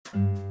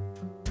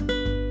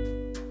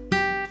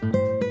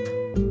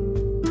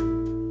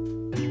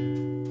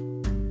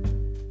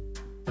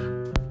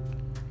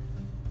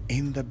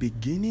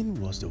beginning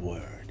was the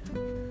Word,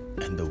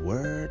 and the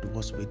Word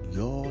was with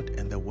God,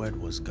 and the Word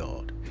was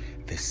God.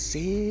 The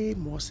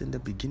same was in the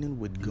beginning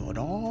with God.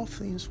 All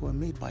things were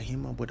made by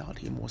Him, and without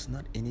Him was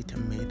not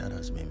anything made that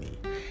has been made.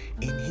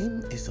 In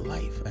Him is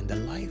life, and the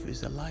life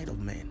is the light of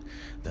men.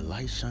 The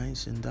light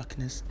shines in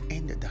darkness,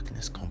 and the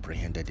darkness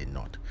comprehended it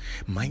not.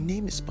 My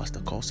name is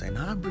Pastor Kosa, and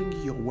I bring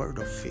you your word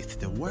of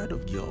faith, the word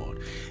of God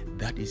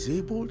that is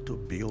able to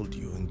build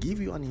you and give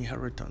you an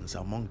inheritance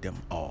among them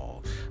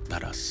all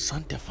that are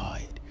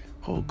sanctified.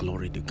 Oh,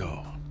 glory to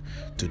God.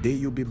 Today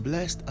you'll be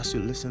blessed as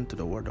you listen to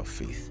the word of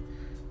faith.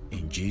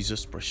 In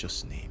Jesus'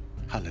 precious name.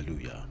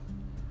 Hallelujah.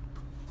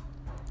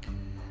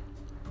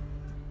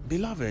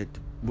 Beloved,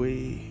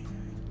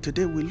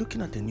 today we're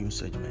looking at a new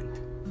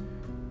segment.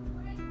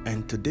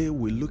 And today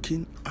we're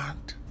looking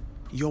at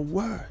your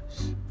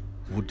words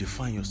will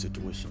define your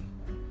situation.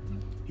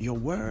 Your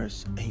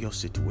words and your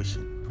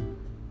situation.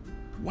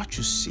 What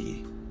you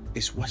see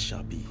is what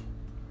shall be.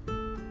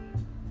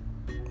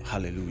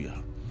 Hallelujah.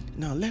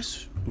 Now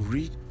let's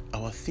read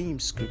our theme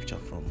scripture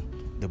from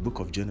the book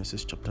of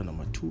Genesis chapter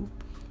number 2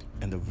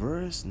 and the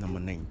verse number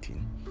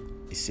 19.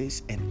 It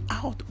says, "And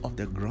out of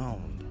the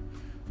ground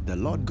the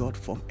Lord God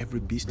formed every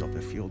beast of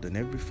the field and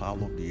every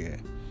fowl of the air,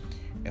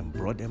 and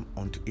brought them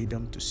unto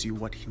Adam to see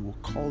what he would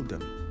call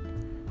them.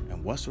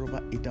 And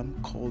whatsoever Adam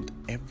called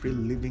every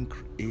living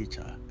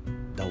creature,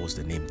 that was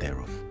the name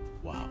thereof."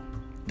 Wow,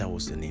 that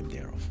was the name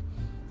thereof.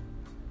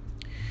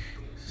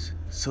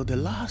 So the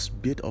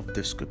last bit of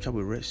the scripture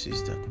we read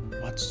says that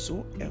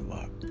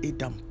whatsoever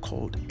Adam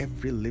called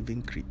every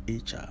living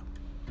creature,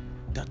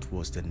 that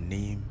was the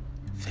name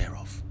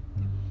thereof.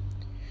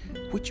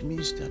 Which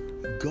means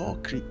that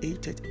God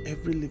created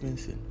every living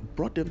thing,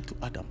 brought them to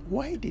Adam.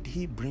 Why did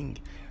He bring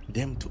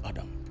them to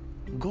Adam?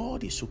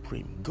 God is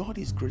supreme. God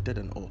is greater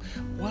than all.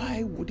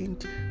 Why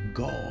wouldn't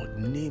God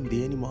name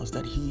the animals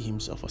that He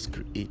Himself has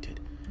created?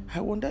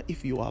 I wonder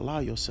if you allow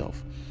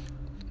yourself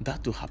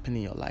that to happen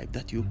in your life,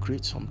 that you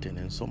create something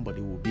and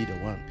somebody will be the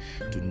one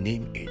to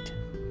name it.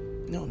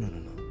 No.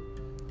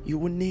 You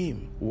will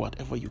name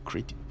whatever you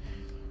create.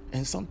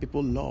 And some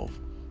people love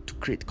to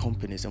create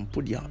companies and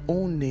put their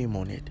own name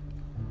on it.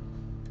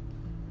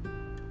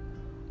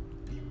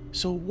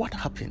 So what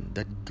happened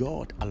that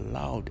God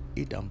allowed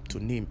Adam to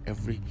name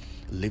every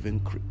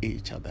living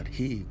creature that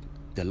He,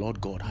 the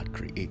Lord God, had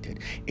created?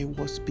 It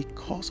was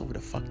because of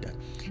the fact that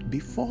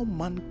before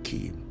man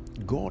came,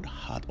 God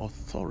had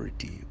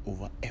authority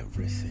over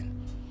everything.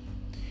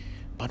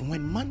 But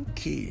when man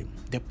came,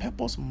 the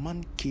purpose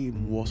man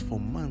came was for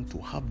man to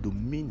have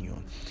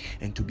dominion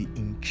and to be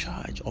in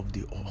charge of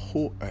the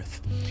whole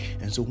earth.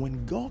 And so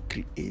when God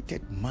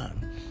created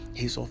man,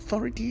 His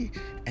authority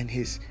and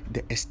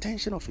the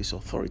extension of His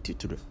authority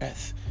to the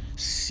earth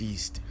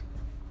ceased.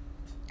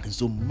 And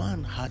so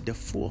man had the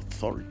full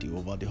authority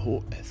over the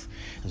whole earth.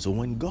 And so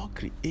when God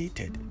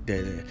created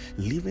the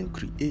living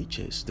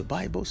creatures, the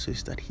Bible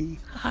says that He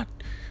had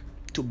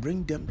to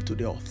bring them to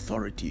the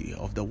authority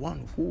of the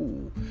one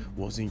who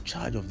was in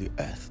charge of the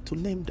earth to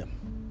name them.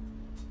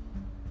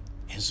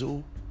 And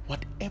so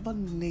whatever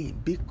name,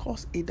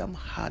 because Adam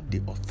had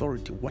the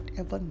authority,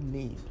 whatever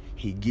name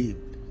he gave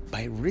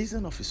by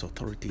reason of his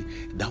authority,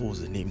 that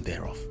was the name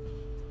thereof.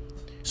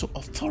 So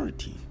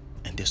authority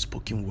and the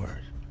spoken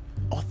word.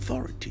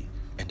 Authority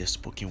and the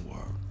spoken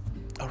word.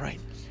 All right.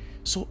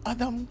 So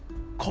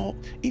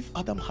if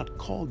Adam had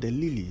called the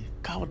lily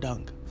cow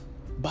dung,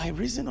 by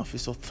reason of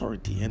his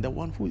authority and the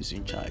one who is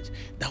in charge,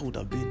 that would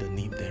have been the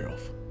name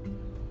thereof.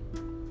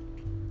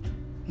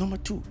 Number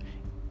 2,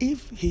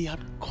 if he had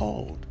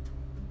called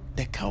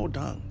the cow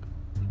dung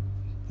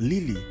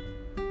lily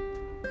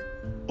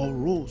or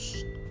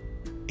rose,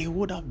 it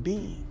would have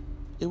been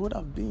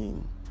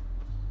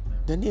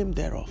the name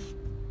thereof,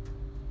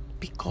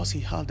 because he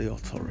had the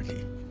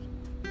authority.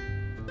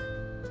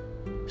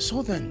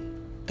 So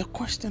then, the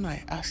question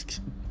I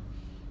ask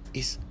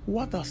is,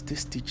 what does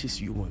this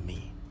teaches you and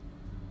me?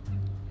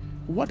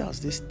 What does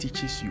this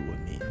teaches you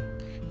and me?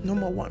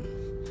 Number 1,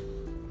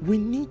 we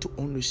need to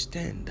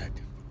understand that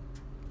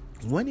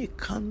when it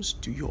comes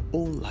to your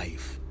own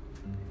life,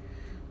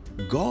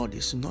 God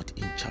is not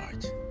in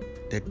charge.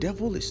 The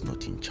devil is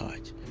not in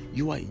charge.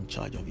 You are in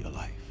charge of your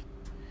life.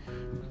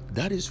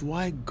 That is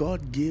why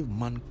God gave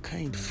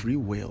mankind free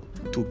will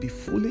to be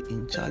fully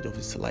in charge of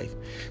his life,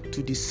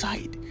 to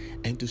decide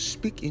and to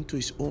speak into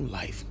his own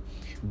life.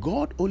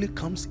 God only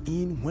comes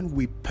in when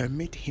we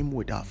permit him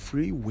with our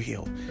free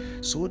will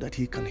so that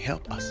he can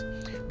help us.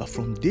 But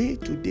from day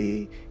to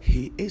day,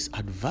 he is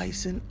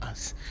advising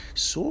us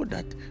so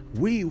that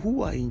we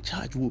who are in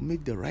charge will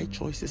make the right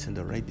choices and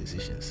the right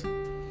decisions.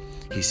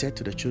 He said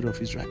to the children of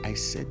Israel, "I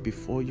set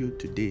before you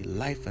today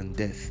life and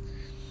death,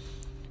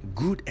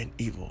 good and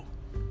evil,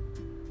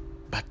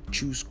 but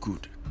choose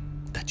good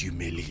that you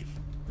may live."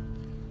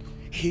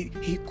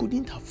 He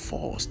couldn't have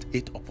forced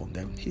it upon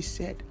them. He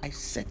said, "I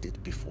set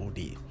it before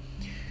thee,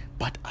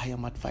 but I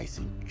am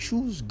advising,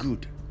 choose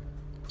good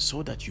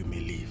so that you may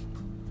live.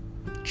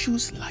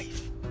 Choose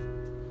life."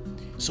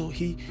 So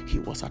he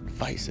was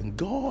advising.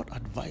 God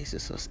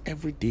advises us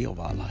every day of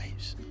our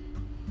lives.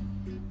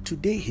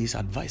 today he's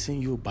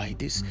advising you by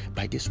this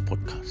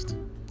podcast.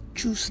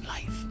 Choose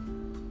life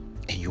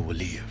and you will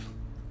live.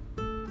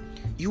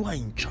 You are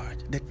in charge.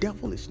 The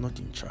devil is not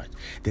in charge.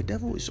 The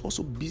devil is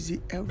also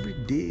busy every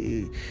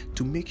day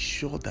to make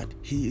sure that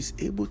he is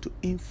able to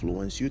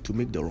influence you to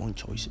make the wrong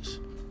choices.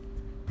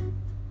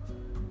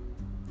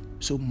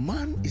 So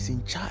man is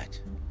in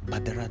charge,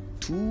 but there are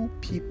two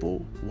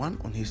people, one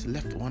on his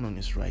left, one on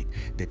his right.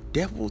 The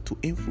devil to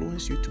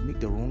influence you to make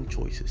the wrong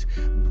choices.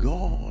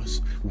 God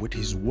with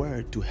his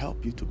word to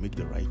help you to make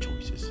the right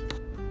choices.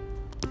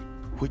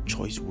 Which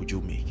choice would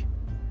you make?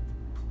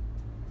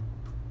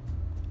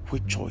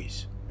 Which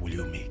choice will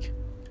you make?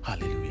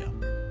 Hallelujah.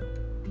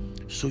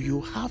 So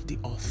you have the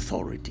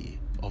authority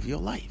of your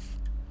life.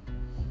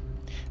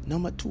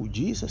 Number 2,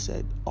 Jesus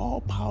said, all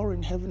power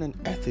in heaven and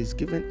earth is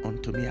given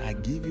unto me. I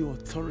give you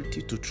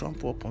authority to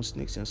trample upon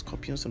snakes and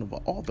scorpions and over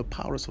all the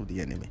powers of the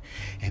enemy,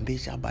 and they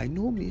shall by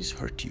no means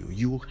hurt you.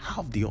 You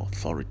have the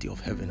authority of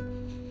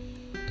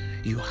heaven.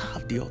 You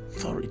have the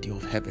authority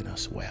of heaven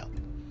as well.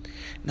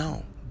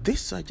 Now, this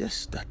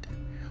suggests that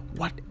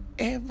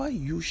whatever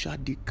you shall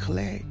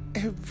declare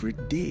every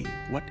day,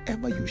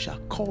 whatever you shall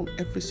call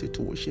every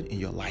situation in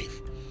your life,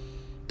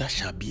 that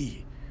shall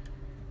be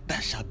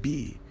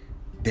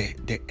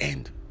the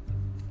end.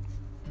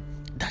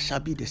 That shall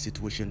be the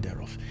situation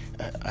thereof.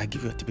 I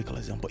give you a typical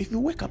example. If you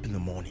wake up in the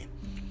morning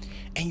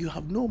and you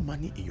have no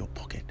money in your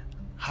pocket,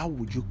 how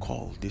would you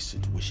call this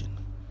situation?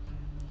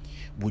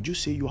 Would you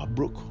say you are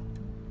broke?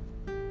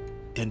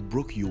 Then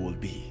broke you will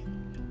be.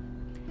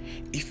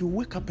 If you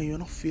wake up and you're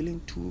not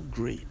feeling too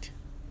great,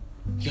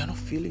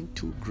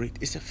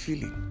 it's a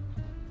feeling.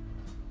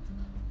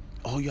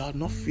 Or you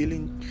are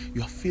feeling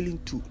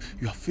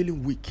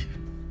weak.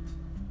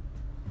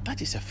 That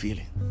is a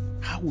feeling.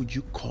 How would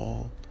you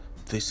call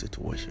this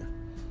situation?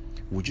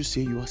 Would you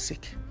say you are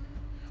sick?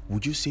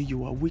 Would you say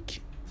you are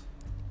weak?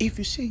 If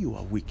you say you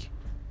are weak,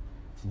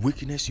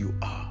 weakness you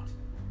are,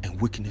 and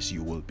weakness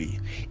you will be.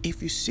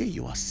 If you say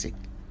you are sick,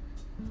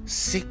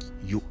 sick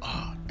you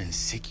are, and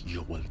sick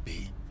you will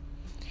be.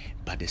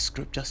 But the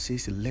scripture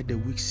says, let the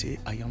weak say,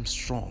 I am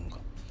strong,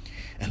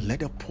 and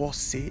let the poor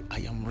say, I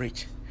am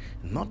rich.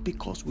 Not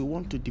because we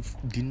want to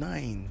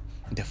deny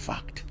the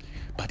fact,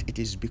 but it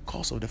is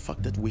because of the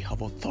fact that we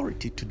have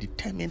authority to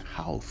determine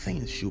how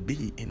things should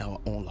be in our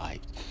own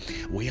lives.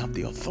 We have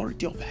the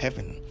authority of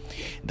heaven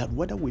that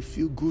whether we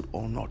feel good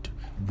or not,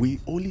 we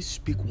only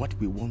speak what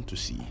we want to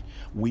see.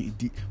 We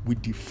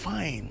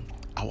define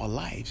our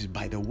lives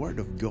by the word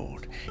of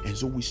God, and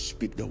so we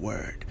speak the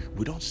word.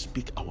 We don't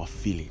speak our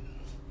feeling.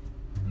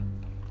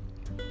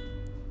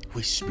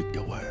 We speak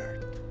the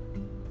word.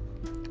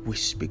 We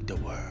speak the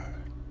word.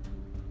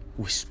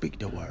 We speak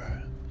the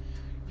word.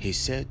 He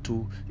said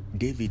to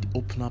David,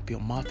 open up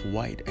your mouth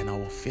wide and I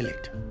will fill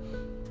it.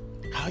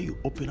 How you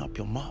open up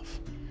your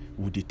mouth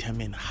will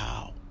determine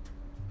how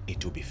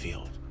it will be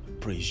filled.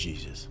 Praise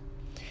Jesus.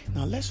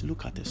 Now let's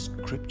look at the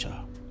scripture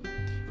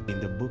in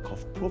the book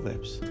of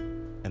Proverbs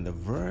and the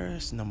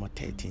verse number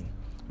 13,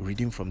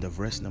 reading from the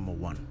verse number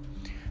 1.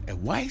 A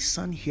wise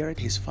son heareth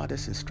his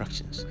father's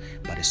instructions,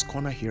 but a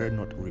scorner heareth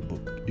not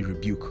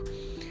rebuke.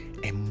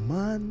 A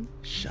man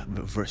shall,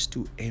 verse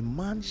 2, a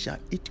man shall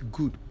eat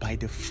good by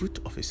the fruit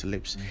of his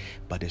lips,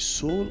 but the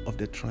soul of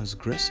the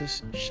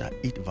transgressors shall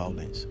eat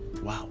violence.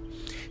 Wow.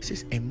 It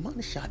says, a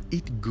man shall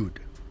eat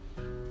good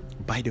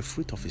by the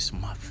fruit of his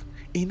mouth.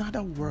 In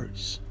other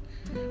words,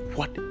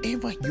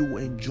 whatever you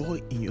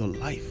enjoy in your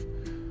life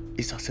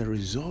is as a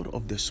result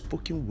of the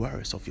spoken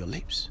words of your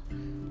lips.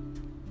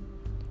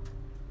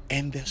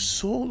 And the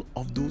soul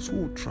of those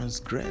who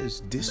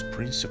transgress this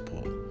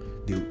principle,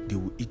 they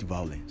will eat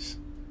violence.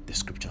 The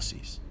scripture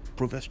says,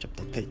 Proverbs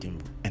chapter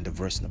 13 and the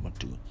verse number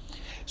 2.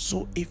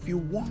 So if you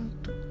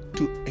want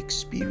to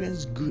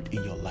experience good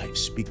in your life,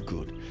 speak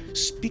good,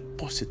 speak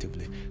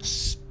positively,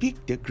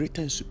 speak the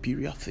greater and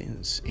superior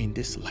things in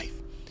this life.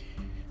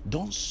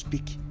 Don't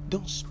speak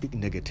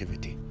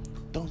negativity.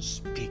 Don't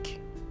speak.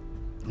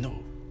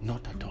 No,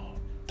 not at all.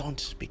 Don't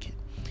speak it.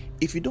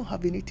 If you don't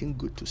have anything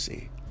good to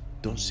say,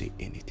 don't say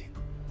anything.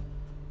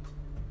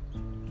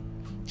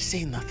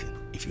 Say nothing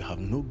if you have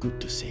no good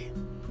to say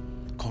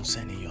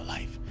concerning your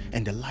life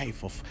and the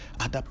life of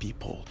other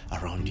people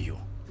around you.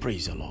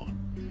 Praise the Lord.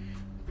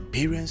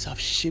 Parents have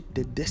shaped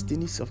the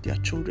destinies of their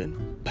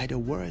children by the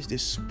words they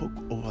spoke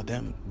over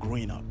them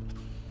growing up.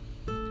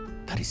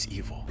 That is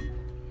evil.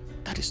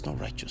 That is not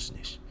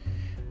righteousness.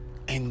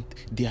 And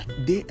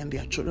they and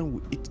their children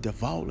will eat the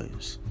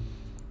violence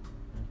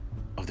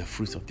of the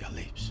fruit of their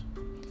lips.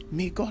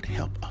 May God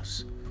help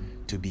us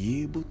to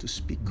be able to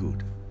speak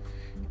good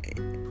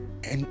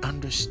and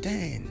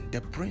understand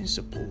the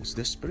principles,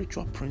 the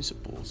spiritual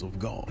principles of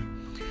God,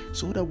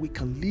 so that we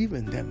can live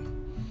in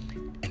them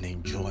and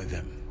enjoy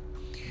them.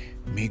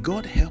 May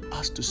God help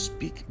us to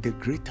speak the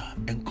greater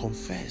and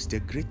confess the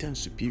greater and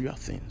superior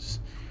things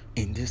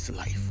in this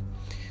life,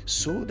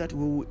 so that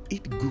we will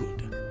eat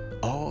good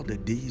all the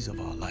days of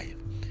our life.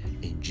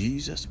 In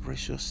Jesus'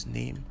 precious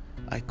name,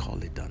 I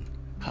call it done.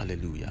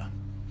 Hallelujah.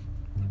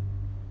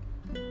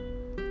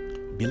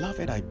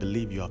 Beloved, I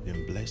believe you have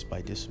been blessed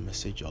by this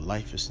message. Your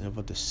life is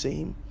never the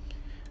same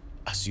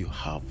as you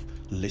have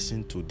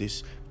listened to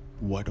this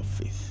word of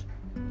faith.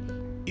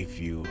 If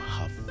you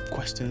have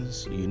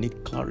questions, you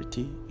need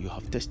clarity, you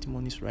have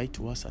testimonies, write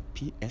to us at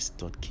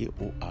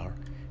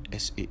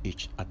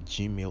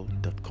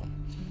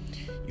ps.korshah@gmail.com.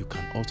 You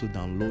can also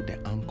download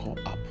the Anchor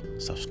app,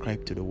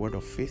 subscribe to the Word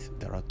of Faith.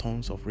 There are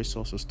tons of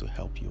resources to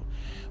help you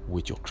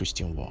with your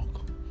Christian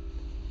walk.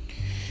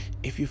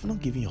 If you've not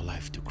given your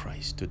life to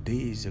Christ,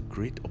 today is a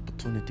great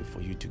opportunity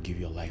for you to give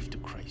your life to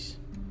Christ.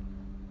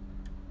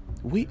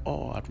 We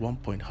all at one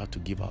point had to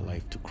give our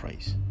life to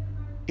Christ.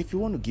 If you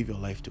want to give your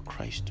life to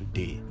Christ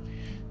today,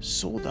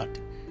 so that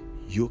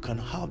you can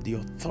have the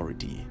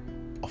authority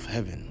of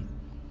heaven,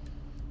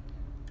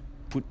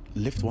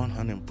 lift one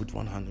hand and put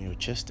one hand on your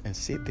chest and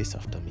say this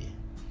after me.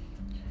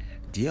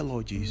 Dear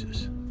Lord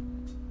Jesus,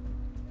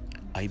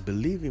 I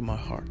believe in my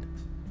heart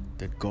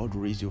that God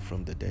raised you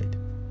from the dead,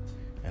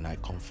 and I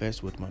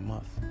confess with my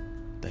mouth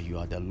that you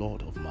are the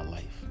Lord of my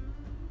life.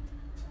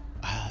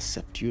 I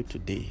accept you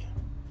today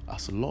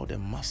as Lord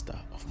and Master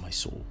of my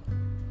soul.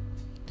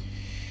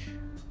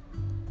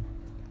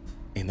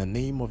 In the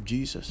name of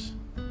Jesus,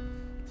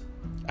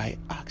 I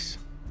ask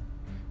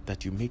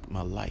that you make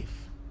my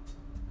life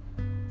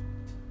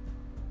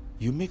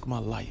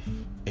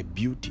a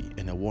beauty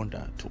and a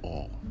wonder to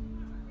all.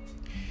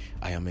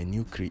 I am a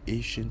new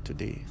creation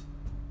today.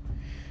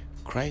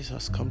 Christ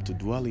has come to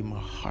dwell in my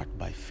heart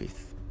by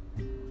faith.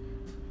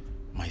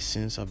 My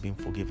sins have been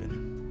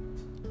forgiven.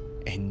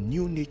 A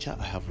new nature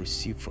I have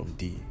received from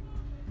thee.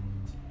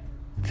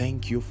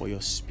 Thank you for your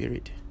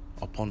Spirit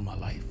upon my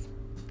life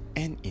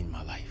and in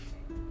my life.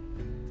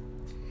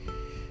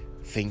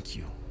 Thank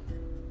you.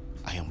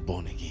 I am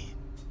born again.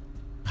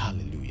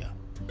 Hallelujah.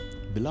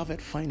 Beloved,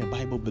 find a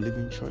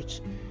Bible-believing church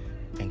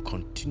and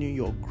continue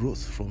your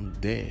growth from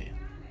there.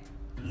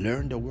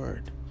 Learn the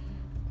word.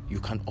 You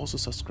can also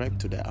subscribe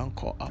to the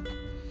Anchor app,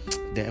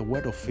 the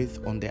Word of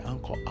Faith on the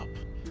Anchor app,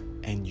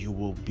 and you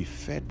will be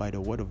fed by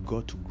the Word of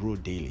God to grow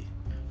daily.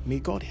 May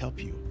God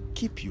help you,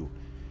 keep you,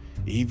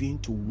 even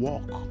to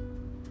walk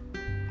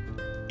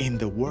in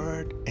the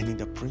word and in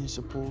the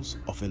principles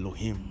of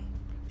Elohim.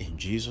 In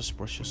Jesus'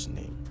 precious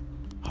name.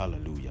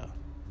 Hallelujah.